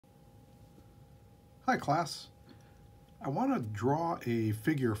Hi class. I want to draw a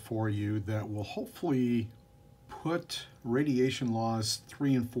figure for you that will hopefully put radiation laws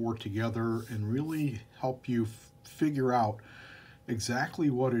 3 and 4 together and really help you figure out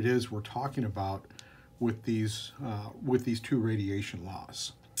exactly what it is we're talking about with these two radiation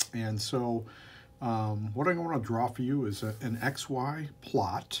laws. And so what I want to draw for you is an XY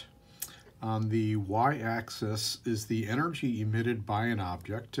plot. On the y-axis is the energy emitted by an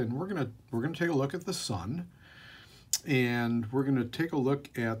object, and we're gonna take a look at the sun, and we're gonna take a look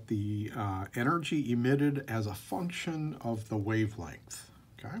at the energy emitted as a function of the wavelength.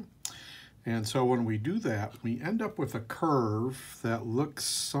 Okay, and so when we do that, we end up with a curve that looks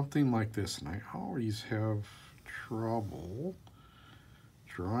something like this. And I always have trouble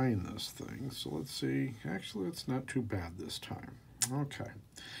drawing this thing, so let's see. Actually, it's not too bad this time. Okay.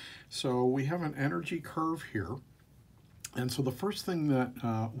 So we have an energy curve here. And so the first thing that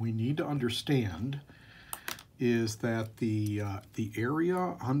we need to understand is that the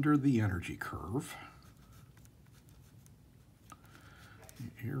area under the energy curve,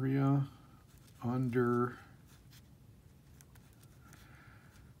 am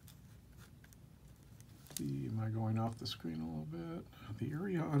I going off the screen a little bit? The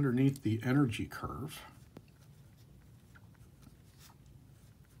area underneath the energy curve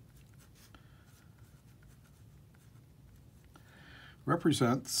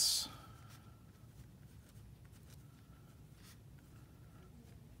represents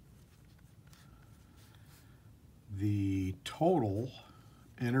the total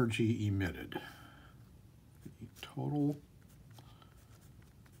energy emitted. The total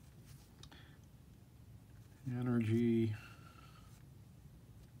energy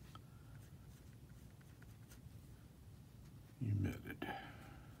emitted.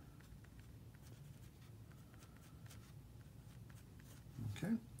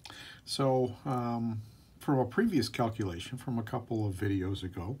 Okay, so from a previous calculation from a couple of videos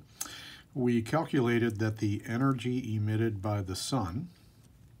ago, we calculated that the energy emitted by the sun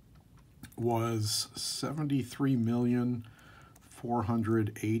was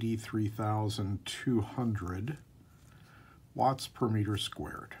 73,483,200 watts per meter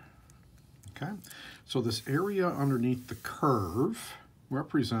squared. Okay, so this area underneath the curve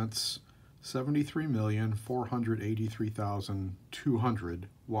represents 73,483,200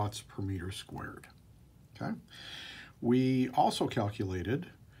 watts per meter squared. Okay, we also calculated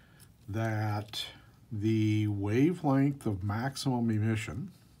that the wavelength of maximum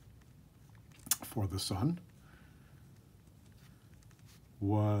emission for the sun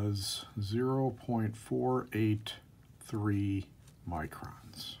was 0.483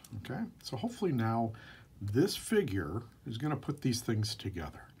 microns. Okay, so hopefully now this figure is going to put these things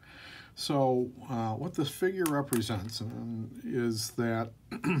together. So what this figure represents is that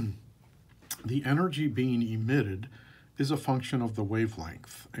the energy being emitted is a function of the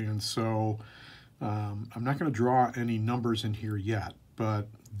wavelength. And so I'm not going to draw any numbers in here yet, but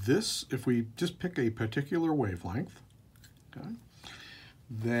this, if we just pick a particular wavelength, okay,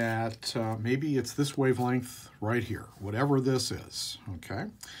 that maybe it's this wavelength right here, whatever this is, okay?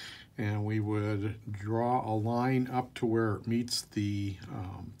 And we would draw a line up to where it meets the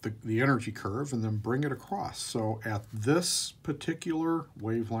energy curve and then bring it across. So at this particular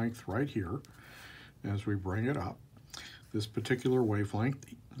wavelength right here, as we bring it up, this particular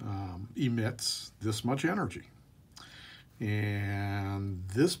wavelength emits this much energy. And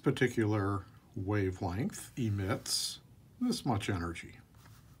this particular wavelength emits this much energy.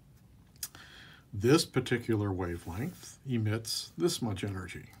 This particular wavelength emits this much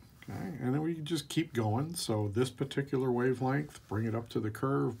energy. Okay, and then we just keep going. So this particular wavelength, bring it up to the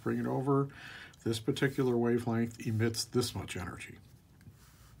curve, bring it over. This particular wavelength emits this much energy.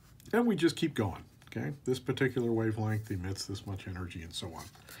 And we just keep going. Okay, this particular wavelength emits this much energy, and so on.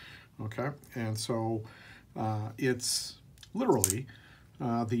 Okay, and so it's literally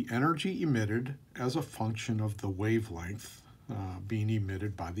the energy emitted as a function of the wavelength being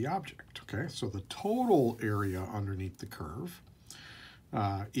emitted by the object. Okay, so the total area underneath the curve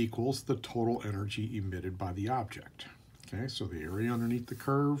equals the total energy emitted by the object. Okay, so the area underneath the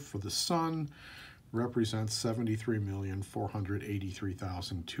curve for the sun represents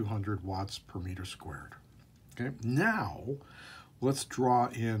 73,483,200 watts per meter squared. Okay, now let's draw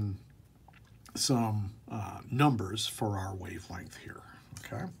in some numbers for our wavelength here.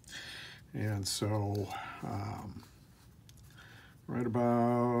 Okay, and so right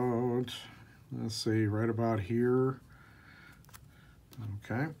about, let's see, right about here.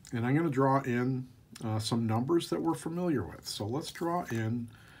 Okay, and I'm going to draw in some numbers that we're familiar with. So let's draw in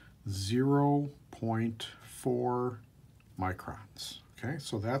 0.4 microns. Okay,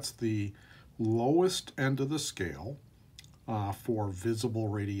 so that's the lowest end of the scale for visible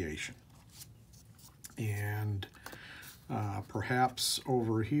radiation. And perhaps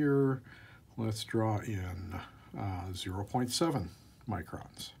over here, let's draw in 0.7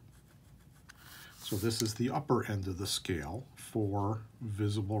 microns. So this is the upper end of the scale for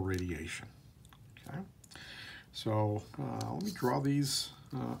visible radiation. Okay, so let me draw these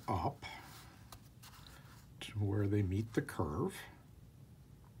up to where they meet the curve.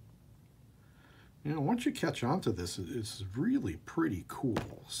 You know, once you catch on to this, it's really pretty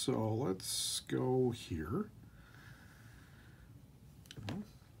cool. So let's go here.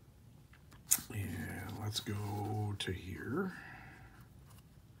 And let's go to here.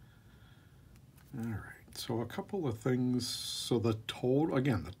 All right, so a couple of things. So the total,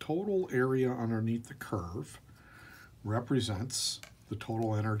 again, the total area underneath the curve represents the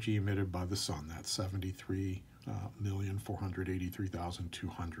total energy emitted by the sun. That's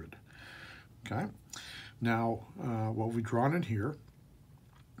 73,483,200. Okay, now what we've drawn in here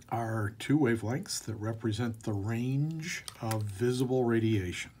are two wavelengths that represent the range of visible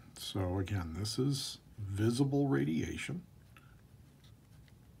radiation. So again, this is visible radiation.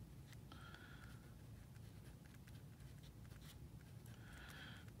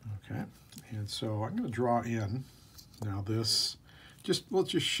 Okay, and so I'm going to draw in now this, let's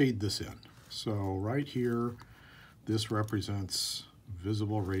just shade this in. So right here, this represents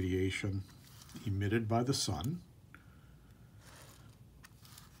visible radiation emitted by the sun.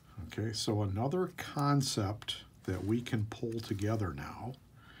 Okay, so another concept that we can pull together now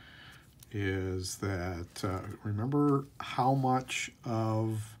is that, remember how much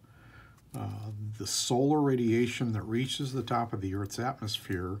of the solar radiation that reaches the top of the Earth's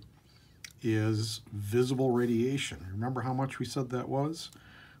atmosphere is visible radiation. Remember how much we said that was?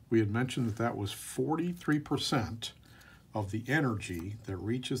 We had mentioned that that was 43% of the energy that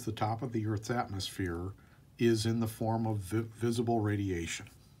reaches the top of the Earth's atmosphere is in the form of visible radiation.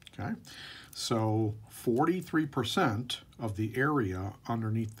 Okay, so 43% of the area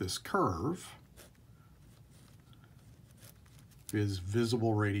underneath this curve is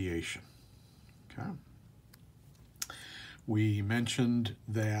visible radiation. Okay, we mentioned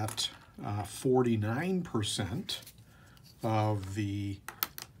that 49% of the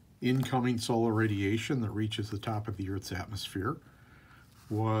incoming solar radiation that reaches the top of the Earth's atmosphere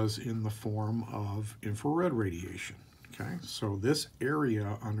was in the form of infrared radiation. Okay, so this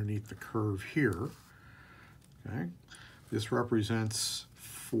area underneath the curve here, okay, this represents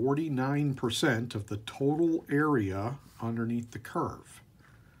 49% of the total area underneath the curve.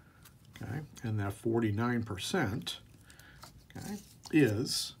 Okay, and that 49%, okay,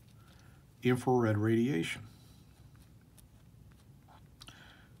 is infrared radiation.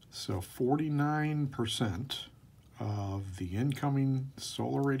 So 49% of the incoming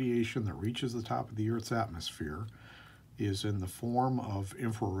solar radiation that reaches the top of the Earth's atmosphere is in the form of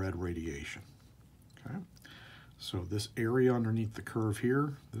infrared radiation. Okay, so this area underneath the curve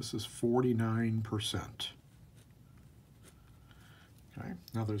here, this is 49%. Okay,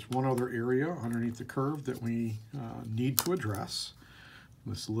 now there's one other area underneath the curve that we need to address.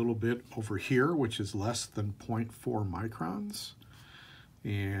 This little bit over here, which is less than 0.4 microns.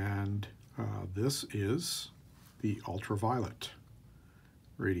 And this is the ultraviolet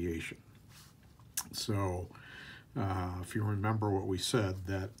radiation. So if you remember what we said,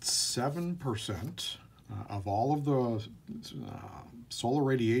 that 7% of all of the solar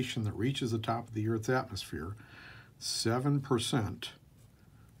radiation that reaches the top of the Earth's atmosphere, 7%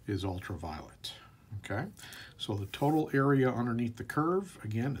 is ultraviolet. Okay, so the total area underneath the curve,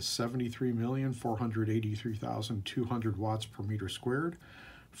 again, is 73,483,200 watts per meter squared.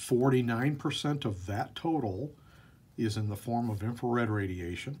 49% of that total is in the form of infrared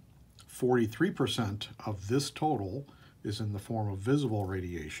radiation. 43% of this total is in the form of visible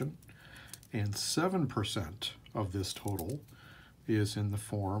radiation. And 7% of this total is in the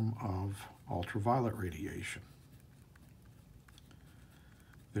form of ultraviolet radiation.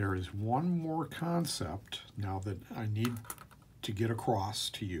 There is one more concept now that I need to get across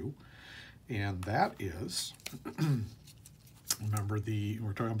to you, and that is, remember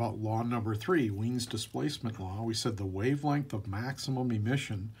we're talking about law number 3, Wien's displacement law. We said the wavelength of maximum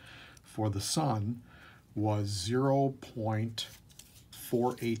emission for the sun was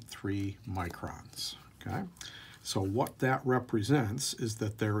 0.483 microns, okay? So what that represents is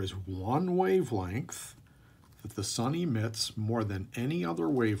that there is one wavelength that the sun emits more than any other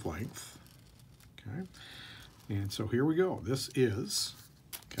wavelength, okay? And so here we go. This is,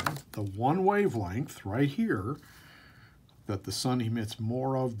 okay, the one wavelength right here that the sun emits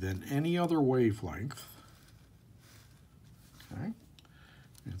more of than any other wavelength, okay?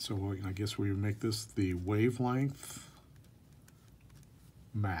 And so I guess we would make this the wavelength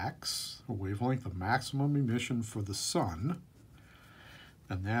max, a wavelength of maximum emission for the sun,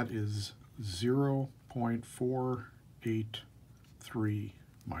 and that is 0.483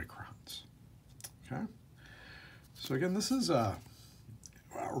 microns. Okay, so again, this is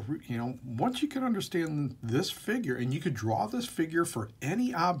once you can understand this figure, and you could draw this figure for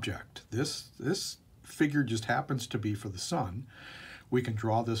any object. This figure just happens to be for the sun. We can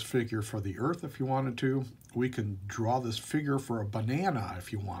draw this figure for the Earth if you wanted to. We can draw this figure for a banana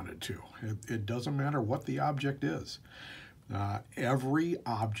if you wanted to. It doesn't matter what the object is. Every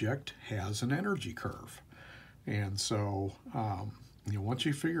object has an energy curve. And so once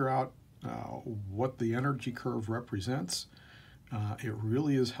you figure out what the energy curve represents, it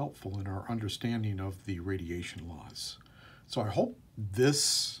really is helpful in our understanding of the radiation laws. So I hope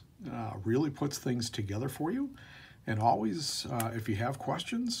this really puts things together for you. And always, if you have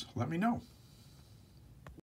questions, let me know.